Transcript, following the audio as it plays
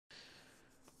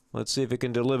Let's see if it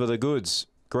can deliver the goods.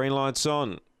 Green light's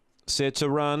on. Set to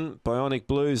run. Bionic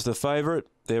Blues the favourite.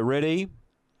 They're ready.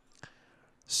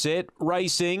 Set,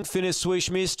 racing, Finish Swish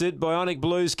missed it. Bionic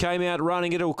Blues came out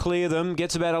running, it'll clear them.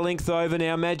 Gets about a length over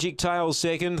now. Magic Tail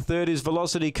second. Third is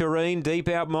Velocity Kareen. Deep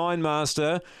out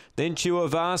Mindmaster. Then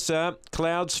Chuavasa,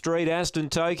 Cloud Street, Aston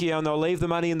Tokyo, and they'll leave the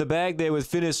money in the bag there with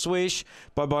Finish Swish.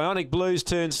 By Bionic Blues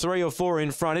turns 3 or 4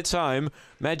 in front. It's home.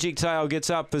 Magic Tail gets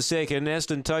up for second.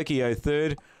 Aston Tokyo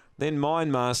third. Then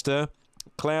Mindmaster,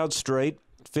 Cloud Street,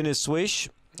 Finish Swish.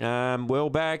 Well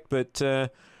back, but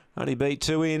only beat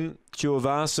 2 in.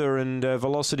 Chuavasa and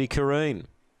Velocity Kareen.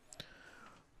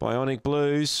 Bionic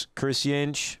Blues, Chris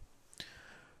Yench.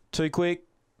 Too quick,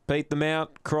 beat them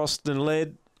out, crossed and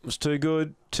led, was too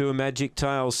good. 2 a Magic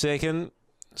Tail second,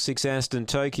 6 Aston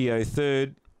Tokyo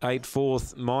third, 8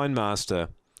 fourth Mindmaster.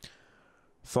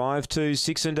 5, 2,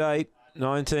 6 and 8,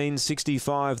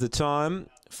 1965 the time,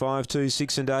 5, 2,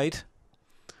 6 and 8.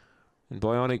 And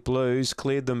Bionic Blues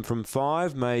cleared them from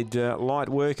 5, made light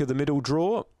work of the middle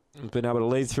draw. Been able to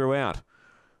lead throughout.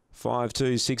 5,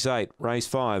 2, 6, 8. Race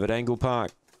 5 at Angle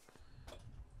Park.